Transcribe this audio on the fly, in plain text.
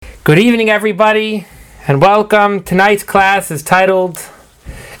Good evening, everybody, and welcome. Tonight's class is titled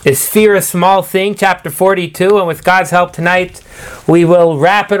Is Fear a Small Thing? Chapter 42, and with God's help tonight, we will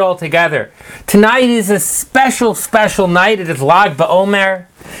wrap it all together. Tonight is a special night. It is Lag BaOmer,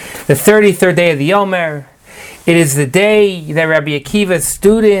 the 33rd day of the Omer. It is the day that Rabbi Akiva's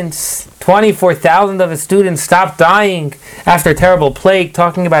students, 24,000 of his students, stopped dying after a terrible plague.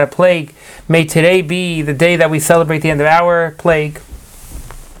 Talking about a plague, may today be the day that we celebrate the end of our plague.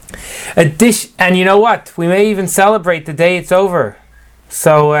 And you know what? We may even celebrate the day it's over.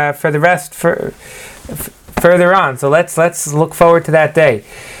 So for the rest, further on. So let's look forward to that day.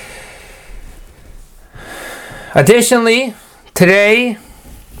 Additionally, today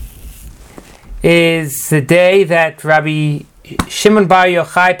is the day that Rabbi Shimon Bar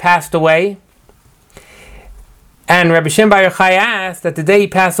Yochai passed away. And Rabbi Shimon Bar Yochai asked that the day he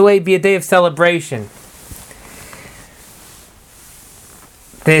passed away be a day of celebration.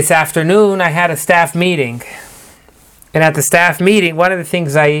 This afternoon, I had a staff meeting. And at the staff meeting, one of the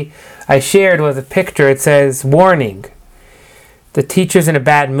things I shared was a picture. It says, warning, the teacher's in a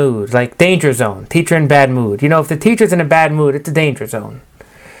bad mood, like danger zone, teacher in bad mood. You know, if the teacher's in a bad mood, it's a danger zone.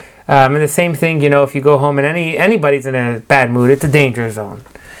 And the same thing, you know, if you go home and anybody's in a bad mood, it's a danger zone.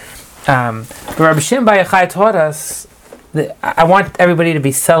 But Rabbi Shimon Bar Yochai taught us that I want everybody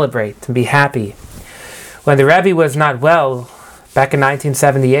to celebrate and be happy. When the Rebbe was not well, back in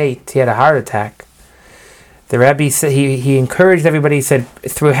 1978, he had a heart attack. The Rebbe said, he encouraged everybody. He said,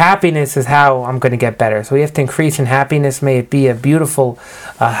 through happiness is how I'm going to get better. So we have to increase in happiness. May it be a beautiful,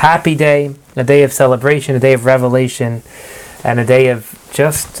 happy day, a day of celebration, a day of revelation, and a day of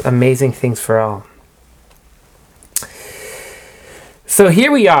just amazing things for all. So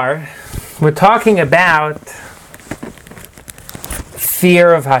here we are. We're talking about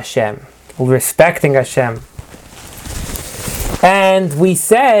fear of Hashem, respecting Hashem. And we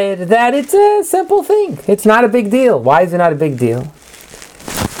said that it's a simple thing. It's not a big deal. Why is it not a big deal?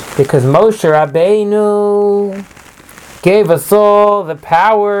 Because Moshe Rabbeinu gave us all the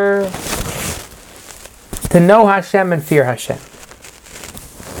power to know Hashem and fear Hashem.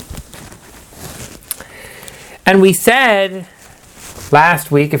 And we said last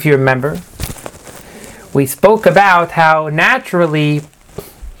week, if you remember, we spoke about how naturally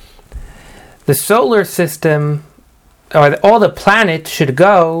the solar system, or all the planets, should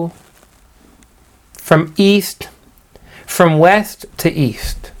go from west to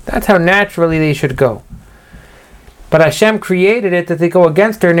east. That's how naturally they should go. But Hashem created it that they go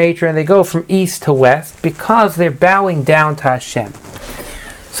against their nature and they go from east to west because they're bowing down to Hashem.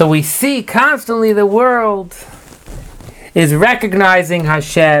 So we see constantly the world is recognizing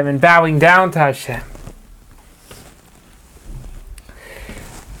Hashem and bowing down to Hashem.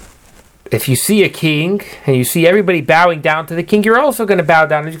 If you see a king and you see everybody bowing down to the king, you're also going to bow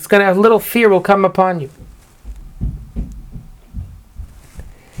down. It's going to have a little fear will come upon you.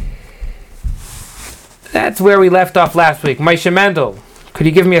 That's where we left off last week. Moshe Mendel, could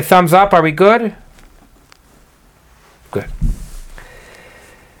you give me a thumbs up? Are we good? Good.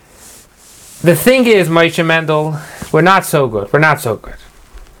 The thing is, Moshe Mendel, we're not so good. We're not so good.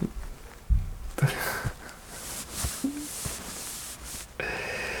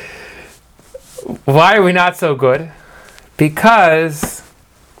 Why are we not so good? Because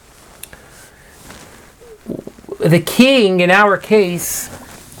the king, in our case,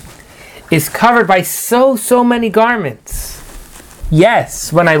 is covered by so many garments.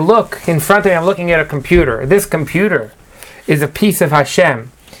 Yes, when I look in front of me, I'm looking at a computer. This computer is a piece of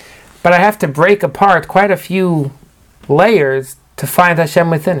Hashem. But I have to break apart quite a few layers to find Hashem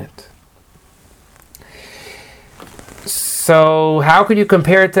within it. So how could you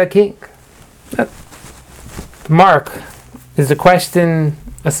compare it to a king? Mark, is the question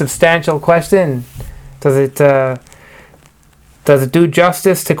a substantial question? Does it do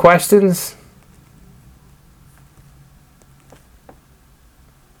justice to questions?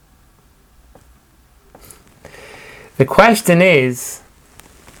 The question is,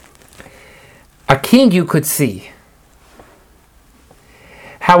 a king you could see.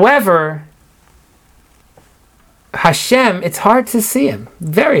 However, Hashem, it's hard to see him.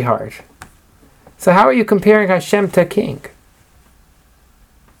 Very hard. So how are you comparing Hashem to a king?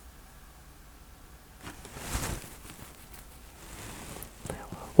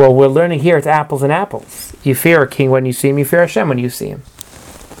 Well, we're learning here it's apples and apples. You fear a king when you see him, you fear Hashem when you see him.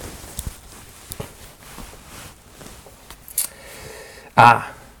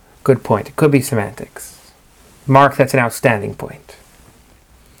 Good point. It could be semantics. Mark, that's an outstanding point.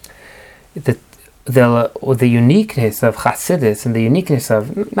 The uniqueness of Chassidus and the uniqueness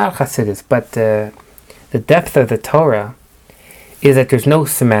of, not Chassidus, but the depth of the Torah is that there's no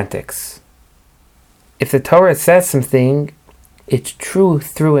semantics. If the Torah says something, it's true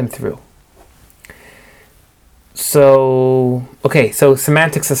through and through. So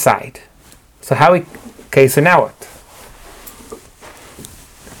semantics aside. So now what?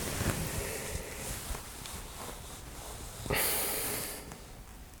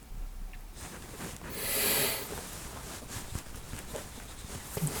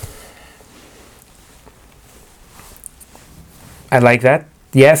 I like that.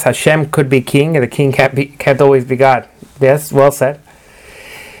 Yes, Hashem could be king, and the king can't always be God. Yes, well said.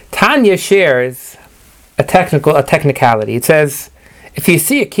 Tanya shares a technicality. It says, if you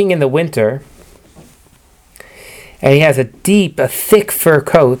see a king in the winter, and he has a thick fur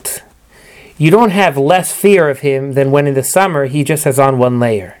coat, you don't have less fear of him than when in the summer he just has on one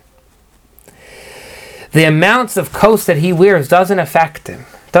layer. The amounts of coats that he wears doesn't affect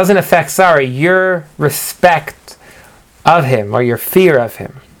your respect of him or your fear of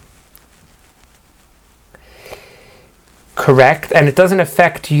him. Correct? And it doesn't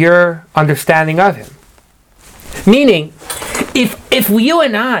affect your understanding of him. Meaning, if you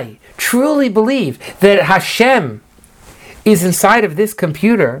and I truly believe that Hashem is inside of this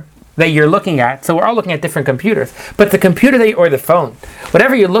computer that you're looking at, so we're all looking at different computers, but the computer or the phone,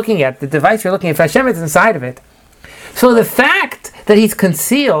 whatever you're looking at, the device you're looking at, if Hashem is inside of it, so the fact that he's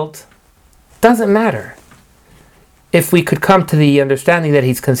concealed doesn't matter. If we could come to the understanding that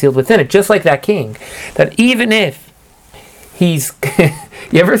he's concealed within it, just like that king, that even if he's,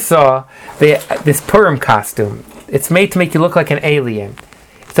 you ever saw this Purim costume? It's made to make you look like an alien.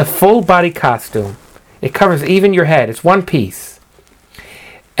 It's a full body costume. It covers even your head. It's one piece,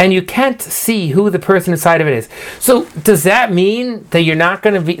 and you can't see who the person inside of it is. So does that mean that you're not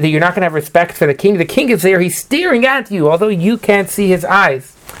going to have respect for the king? The king is there. He's staring at you, although you can't see his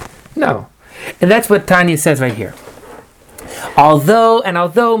eyes. No, and that's what Tanya says right here.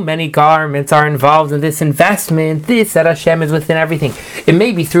 Although many garments are involved in this investment, that Hashem is within everything. It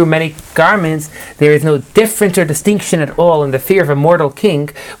may be through many garments, there is no difference or distinction at all in the fear of a mortal king,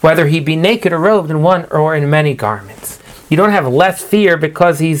 whether he be naked or robed in one or in many garments. You don't have less fear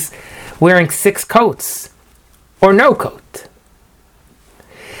because he's wearing 6 coats, or no coat.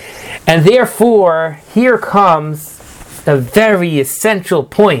 And therefore, here comes a very essential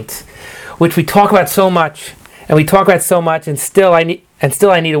point, which we talk about so much, and still I need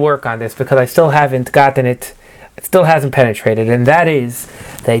to work on this because I still haven't gotten it. It still hasn't penetrated, and that is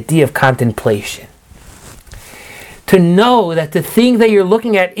the idea of contemplation. To know that the thing that you're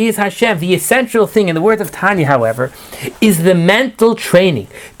looking at is Hashem. The essential thing, in the words of Tanya, however, is the mental training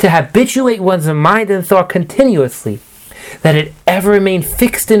to habituate one's mind and thought continuously, that it ever remain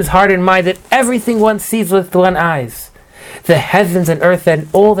fixed in his heart and mind, that everything one sees with one's eyes, the heavens and earth and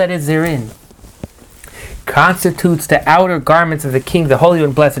all that is therein, constitutes the outer garments of the King, the Holy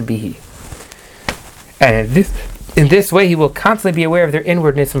One, blessed be He. And in this way, He will constantly be aware of their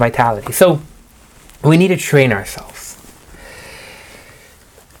inwardness and vitality. So, we need to train ourselves.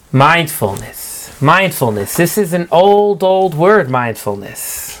 Mindfulness. This is an old word,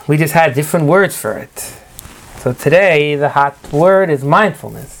 mindfulness. We just had different words for it. So today, the hot word is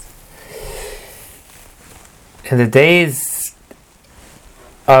mindfulness. In the days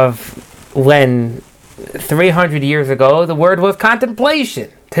of when 300 years ago, the word was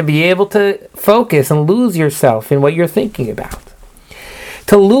contemplation. To be able to focus and lose yourself in what you're thinking about.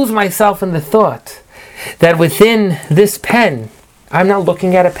 To lose myself in the thought that within this pen, I'm not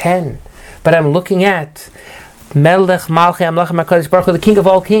looking at a pen, but I'm looking at Melech Malchei Amlachim HaKadosh Baruch Hu, the King of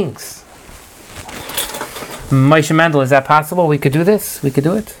all kings. Moshe Mendel, is that possible? We could do this? We could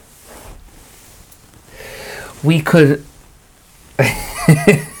do it? We could...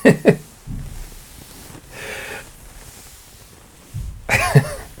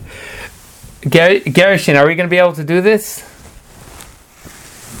 Gershon, are we going to be able to do this?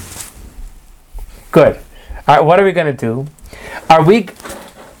 Good. All right, what are we going to do? Are we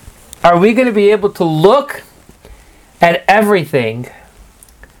going to be able to look at everything?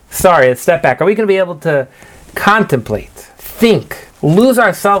 Sorry, let's step back. Are we going to be able to contemplate, think, lose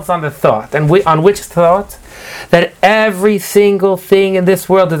ourselves on the thought? And on which thought? That every single thing in this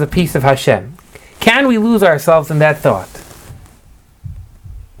world is a piece of Hashem. Can we lose ourselves in that thought?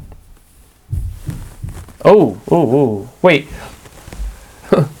 Wait.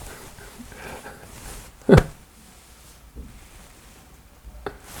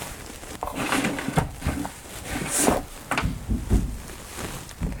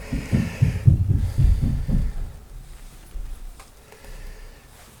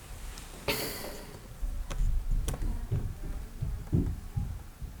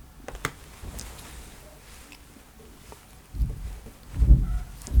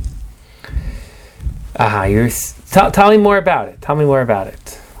 Tell me more about it. Tell me more about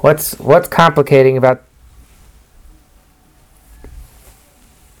it. What's complicating about?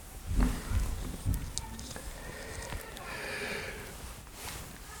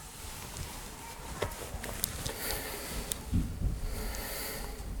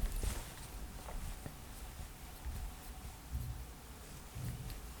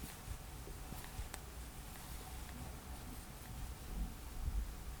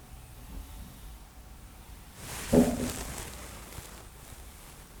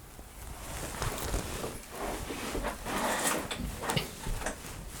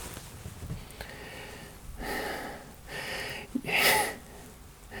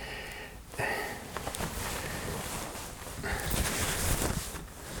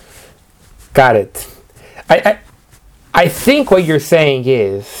 Got it. I think what you're saying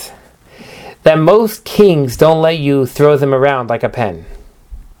is that most kings don't let you throw them around like a pen.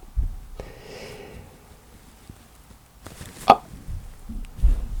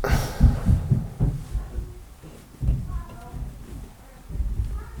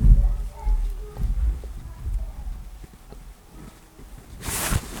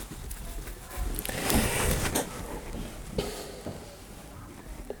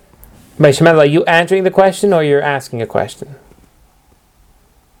 Shemel, are you answering the question or you're asking a question?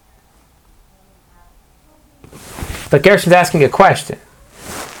 But Gershon's asking a question.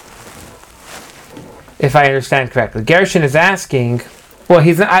 If I understand correctly. Gershon is asking, well,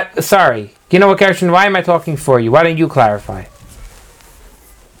 he's not, sorry. You know what, Gershon, why am I talking for you? Why don't you clarify?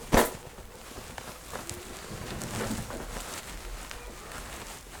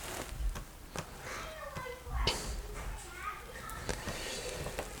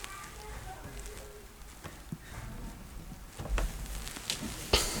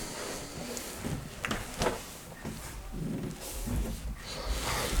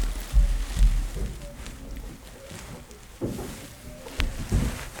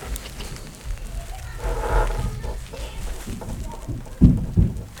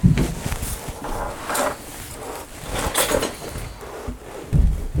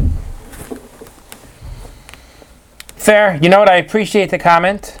 Fair. You know what? I appreciate the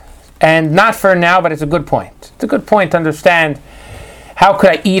comment. And not for now, but it's a good point. It's a good point to understand how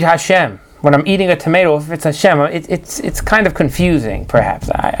could I eat Hashem? When I'm eating a tomato, if it's Hashem, it's kind of confusing, perhaps.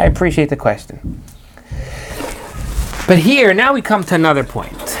 I appreciate the question. But here, now we come to another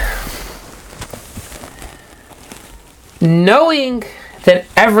point. Knowing that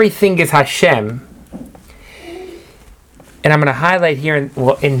everything is Hashem, and I'm going to highlight here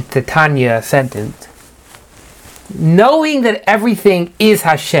in the Tanya sentence, knowing that everything is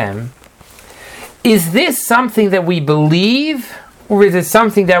Hashem, is this something that we believe, or is it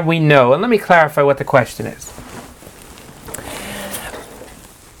something that we know? And let me clarify what the question is.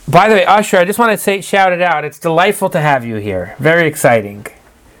 By the way, Usher, I just want to shout it out. It's delightful to have you here. Very exciting.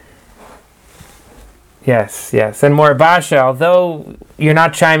 Yes. And Morabasha, although you're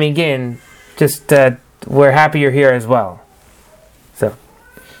not chiming in, just we're happy you're here as well. So.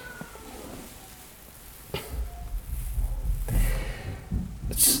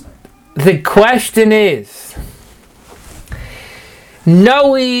 The question is,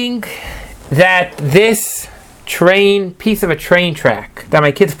 knowing that this piece of a train track that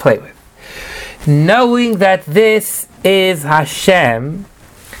my kids play with, knowing that this is Hashem,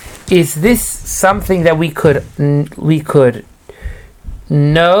 is this something that we could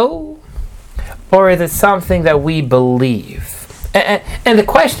know, or is it something that we believe? And the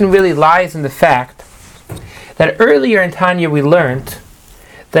question really lies in the fact that earlier in Tanya we learned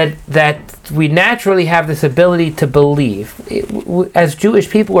that we naturally have this ability to believe. As Jewish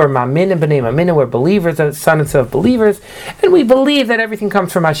people, we're Ma'min and B'nai Ma'min, we're believers, sons of believers, and we believe that everything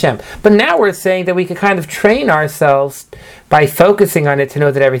comes from Hashem. But now we're saying that we can kind of train ourselves by focusing on it to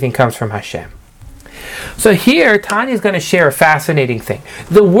know that everything comes from Hashem. So here, Tanya is going to share a fascinating thing.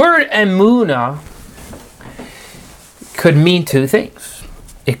 The word emunah could mean two things.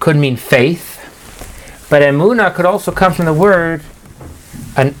 It could mean faith, but emunah could also come from the word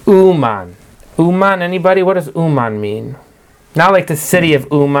an Uman. Uman, anybody? What does Uman mean? Not like the city of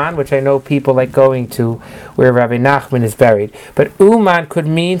Uman, which I know people like going to, where Rabbi Nachman is buried. But Uman could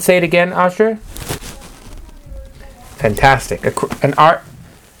mean, say it again, Asher? Fantastic. An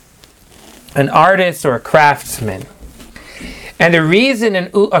artist or a craftsman. And the reason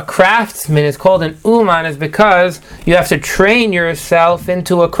a craftsman is called an Uman is because you have to train yourself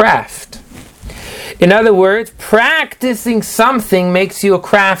into a craft. In other words, practicing something makes you a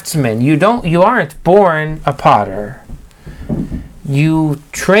craftsman. You aren't born a potter. You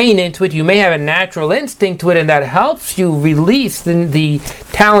train into it. You may have a natural instinct to it, and that helps you release the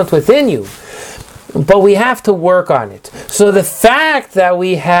talent within you. but we have to work on it. So the fact that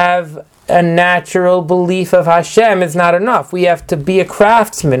we have a natural belief of Hashem is not enough. We have to be a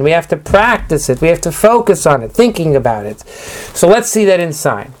craftsman. We have to practice it. We have to focus on it, thinking about it. So let's see that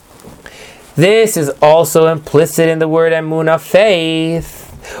inside. This is also implicit in the word emunah, faith,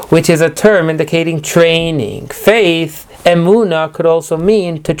 which is a term indicating training. Faith, emunah, could also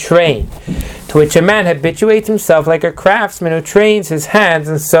mean to train, to which a man habituates himself like a craftsman who trains his hands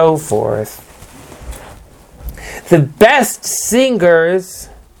and so forth. The best singers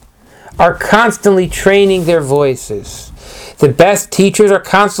are constantly training their voices. The best teachers are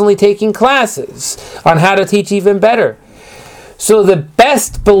constantly taking classes on how to teach even better. So the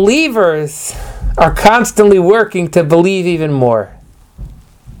best believers are constantly working to believe even more.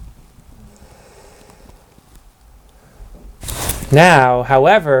 Now,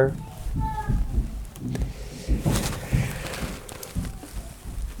 however,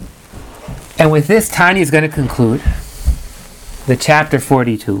 and with this, Tanya is going to conclude the chapter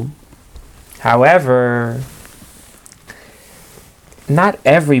 42. However, not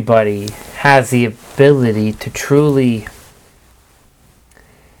everybody has the ability to truly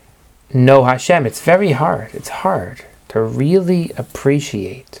know Hashem. It's very hard. It's hard to really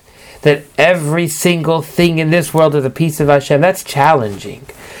appreciate that every single thing in this world is a piece of Hashem. That's challenging.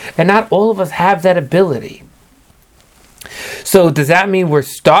 And not all of us have that ability. So does that mean we're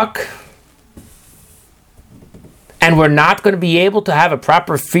stuck? And we're not going to be able to have a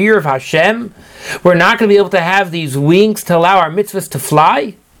proper fear of Hashem? We're not going to be able to have these wings to allow our mitzvahs to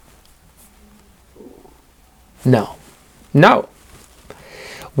fly? No. No.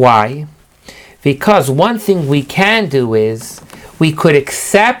 Why? Because one thing we can do is we could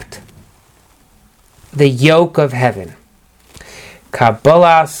accept the yoke of heaven.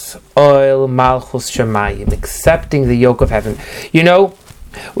 Kabbalas oil malchus shamayim. Accepting the yoke of heaven. You know,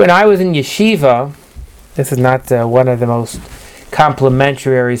 when I was in yeshiva, this is not one of the most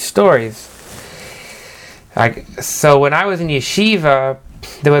complimentary stories. So when I was in yeshiva,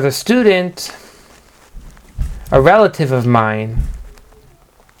 there was a student, a relative of mine,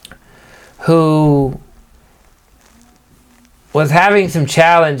 who was having some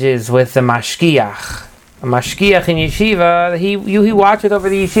challenges with the mashgiach. A mashgiach in yeshiva, he watches over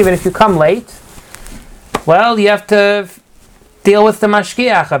the yeshiva, and if you come late, well, you have to deal with the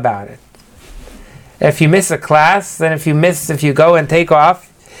mashgiach about it. If you miss a class, then if you go and take off,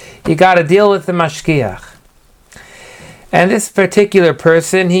 you got to deal with the mashgiach. And this particular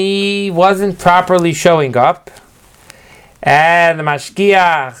person, he wasn't properly showing up, and the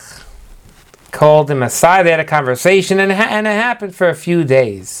mashgiach called him aside. They had a conversation, and it happened for a few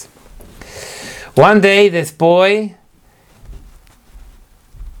days. One day, this boy,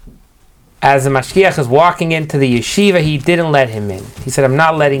 as the mashgiach is walking into the yeshiva, he didn't let him in. He said, "I'm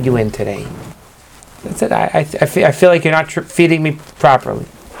not letting you in today." I said, I feel like you're not feeding me properly.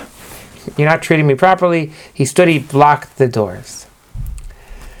 You're not treating me properly. He stood, he blocked the doors.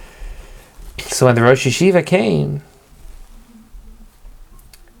 So when the Rosh Yeshiva came,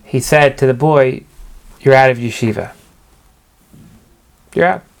 he said to the boy, "You're out of yeshiva. You're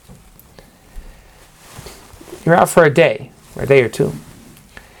out. You're out for a day or two."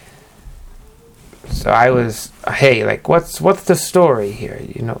 So I was, hey, like, what's the story here,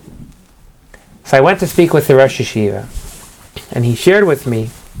 you know? So I went to speak with the Rosh Yeshiva, and he shared with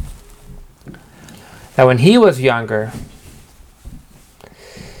me that when he was younger,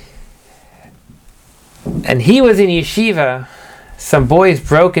 and he was in yeshiva, some boys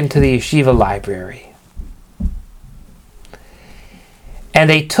broke into the yeshiva library. And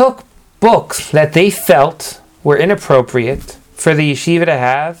they took books that they felt were inappropriate for the yeshiva to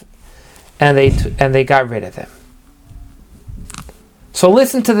have, and they got rid of them. So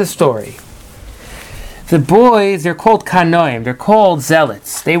listen to the story. The boys, they're called kanoim, they're called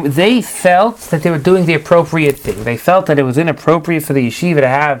zealots. They felt that they were doing the appropriate thing. They felt that it was inappropriate for the yeshiva to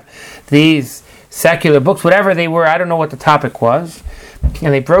have these secular books, whatever they were, I don't know what the topic was.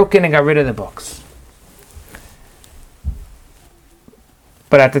 And they broke in and got rid of the books.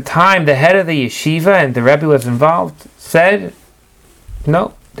 But at the time, the head of the yeshiva, and the Rebbe was involved, said,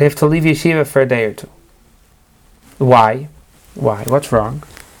 no, they have to leave yeshiva for a day or two. Why? What's wrong?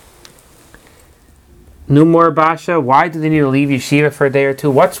 Numor Basha, why do they need to leave yeshiva for a day or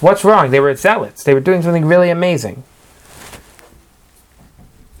two? What's wrong? They were zealots. They were doing something really amazing.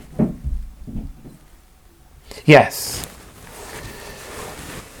 Yes.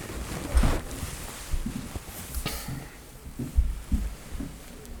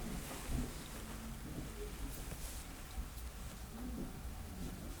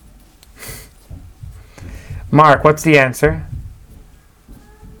 Mark, what's the answer?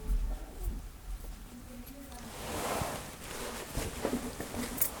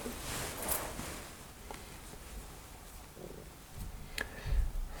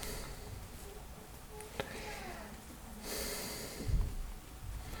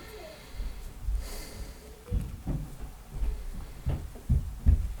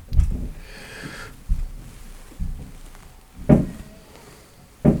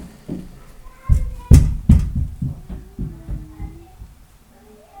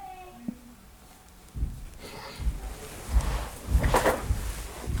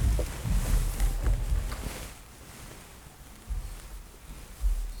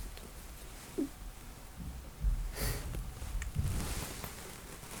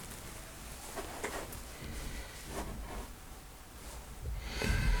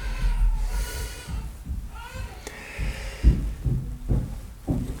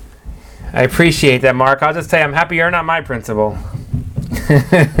 I appreciate that, Mark. I'll just say I'm happy you're not my principal.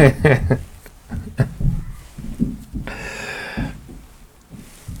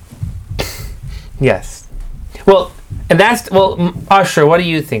 Yes. Well, and that's, well, Usher, what do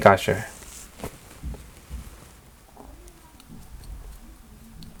you think, Usher?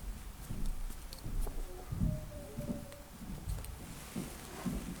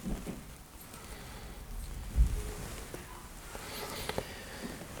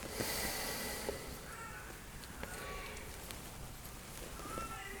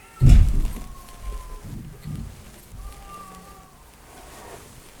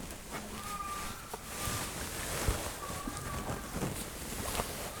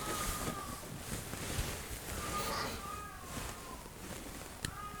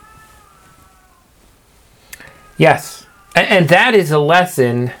 Yes. And that is a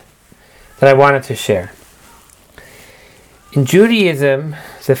lesson that I wanted to share. In Judaism,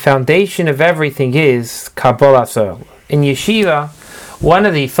 the foundation of everything is Kabbalah Soul. In yeshiva, one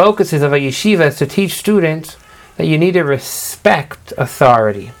of the focuses of a yeshiva is to teach students that you need to respect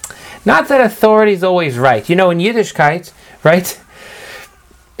authority. Not that authority is always right. You know, in Yiddishkeit, right?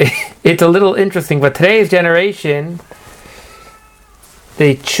 It's a little interesting, but today's generation,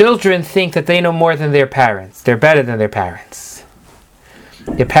 the children think that they know more than their parents. They're better than their parents.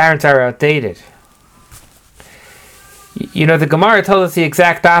 Your parents are outdated. You know, the Gemara told us the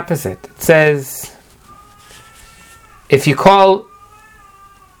exact opposite. It says, the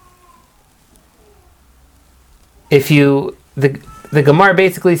Gemara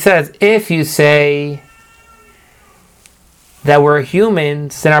basically says, if you say that we're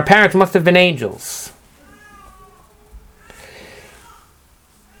humans, then our parents must have been angels.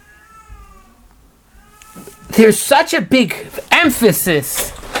 There's such a big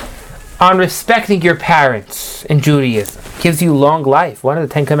emphasis on respecting your parents in Judaism. It gives you long life. One of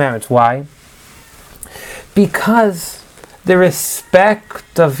the 10 Commandments. Why? Because the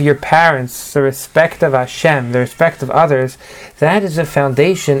respect of your parents, the respect of Hashem, the respect of others, that is the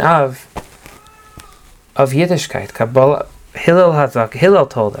foundation of Yiddishkeit. Kabbalah, Hillel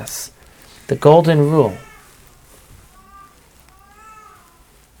told us the golden rule.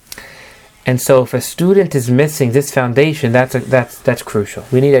 And so if a student is missing this foundation, that's crucial.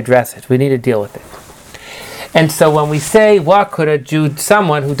 We need to address it. We need to deal with it. And so when we say, what could a Jew,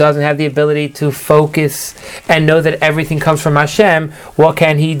 someone who doesn't have the ability to focus and know that everything comes from Hashem, what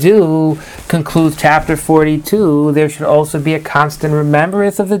can he do? Concludes chapter 42, there should also be a constant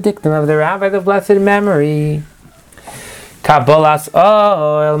remembrance of the dictum of the Rabbi of blessed memory. Kabbalas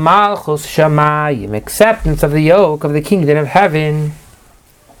Oel Malchus Shamayim, acceptance of the yoke of the kingdom of heaven,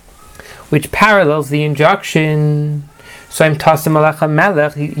 which parallels the injunction, Soim Tasim Alecha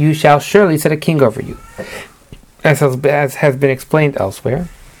Melech, you shall surely set a king over you, as has been explained elsewhere,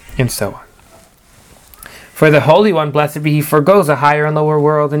 and so on. For the Holy One, blessed be He, forgoes a higher and lower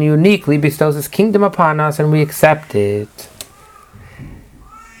world, and uniquely bestows His kingdom upon us, and we accept it.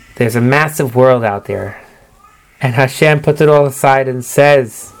 There's a massive world out there, and Hashem puts it all aside and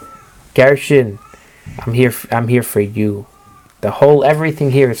says, Gershon, I'm here for you. Everything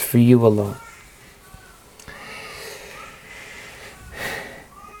here is for you alone.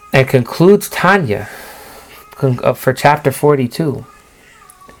 And concludes Tanya for chapter 42.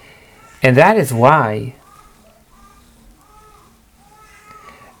 And that is why,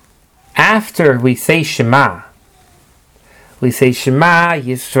 after we say Shema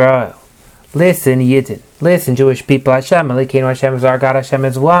Yisrael. Listen, Yidden. Listen, Jewish people, Hashem. Elokeinu Hashem is our God. Hashem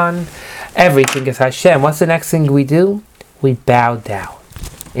is one. Everything is Hashem. What's the next thing we do? We bow down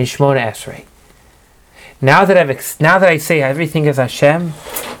in Shemona Esrei. Now that I say everything is Hashem,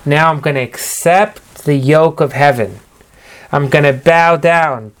 now I'm going to accept the yoke of heaven. I'm going to bow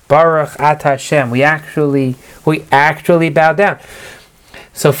down. Baruch Ata Hashem. We actually bow down.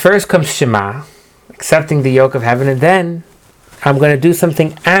 So first comes Shema, accepting the yoke of heaven, and then I'm going to do something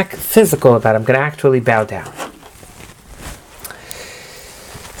physical about it. I'm going to actually bow down.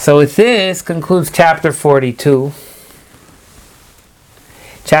 So with this concludes chapter 42.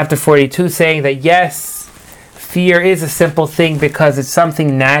 Chapter 42 saying that yes, fear is a simple thing because it's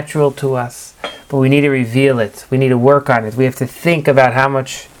something natural to us, but we need to reveal it. We need to work on it. We have to think about how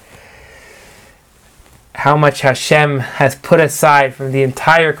much Hashem has put aside from the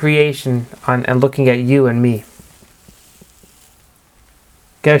entire creation and looking at you and me.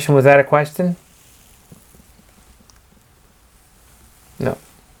 Gershon, was that a question? No.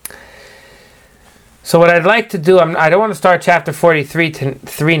 So what I'd like to do, I don't want to start chapter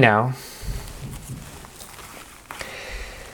 43 now.